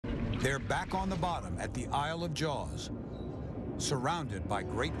They're back on the bottom at the Isle of Jaws, surrounded by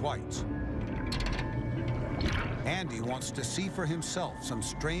great whites. Andy wants to see for himself some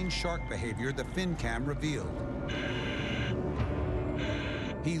strange shark behavior the fin cam revealed.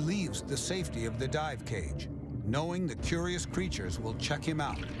 He leaves the safety of the dive cage, knowing the curious creatures will check him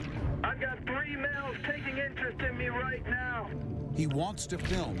out. I've got 3 males taking interest in me right now. He wants to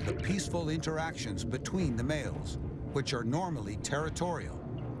film the peaceful interactions between the males, which are normally territorial,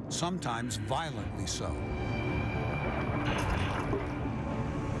 sometimes violently so.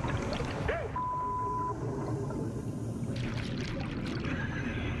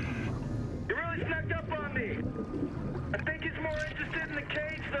 You really snuck up on me. I think he's more interested in the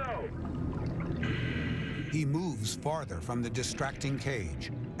cage, though. He moves farther from the distracting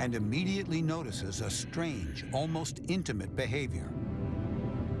cage and immediately notices a strange, almost intimate behavior.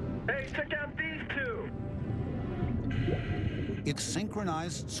 Hey, check out these 2. It's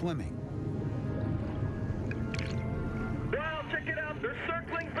synchronized swimming. Wow, check it out. They're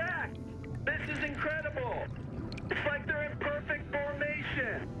circling back. This is incredible. It's like they're in perfect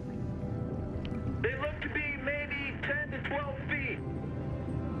formation. They look to be maybe 10 to 12 feet.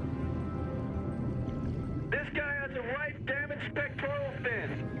 This guy has a right damaged pectoral fin.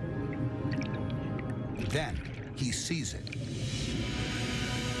 Then he sees it.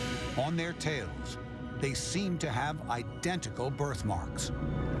 On their tails, they seem to have identical birthmarks.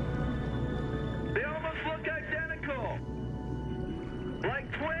 They almost look identical.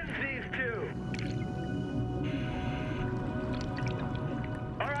 Like twins, these 2.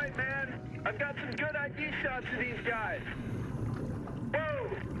 All right, man. I've got some good ID shots of these guys.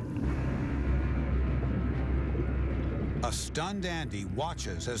 Whoa! A stunned Andy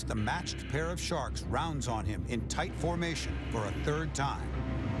watches as the matched pair of sharks rounds on him in tight formation for a 3rd time.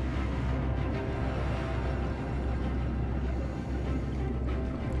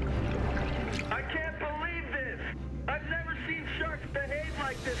 I can't believe this! I've never seen sharks behave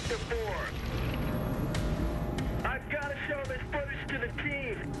like this before. I've got to show this footage to the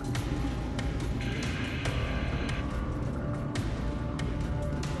team.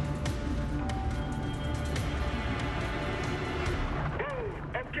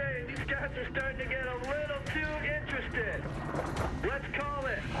 Okay, these guys are starting to get a little too interested. Let's call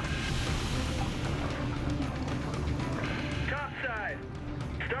it. Topside.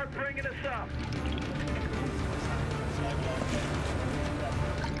 Start bringing us up.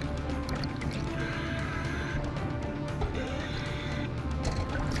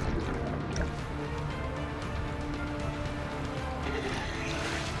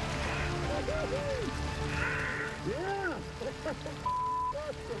 Yeah!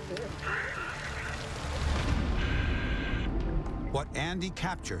 What Andy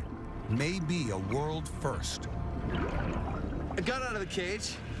captured may be a world first. I got out of the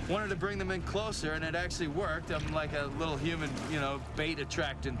cage, wanted to bring them in closer, and it actually worked. I'm like a little human, bait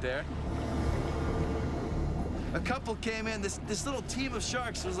attractant there. A couple came in, this little team of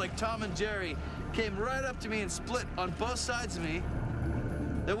sharks was like Tom and Jerry, came right up to me and split on both sides of me.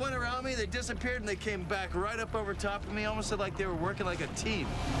 They went around me, they disappeared, and they came back right up over top of me, almost like they were working like a team.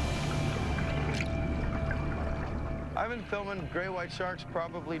 I've been filming gray white sharks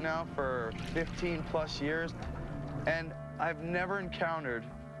probably now for 15 plus years, and I've never encountered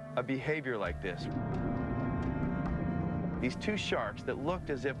a behavior like this. These 2 sharks that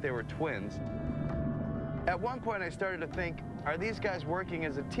looked as if they were twins. At one point I started to think, are these guys working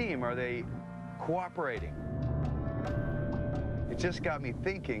as a team? Are they cooperating? It just got me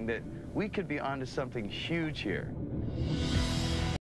thinking that we could be onto something huge here.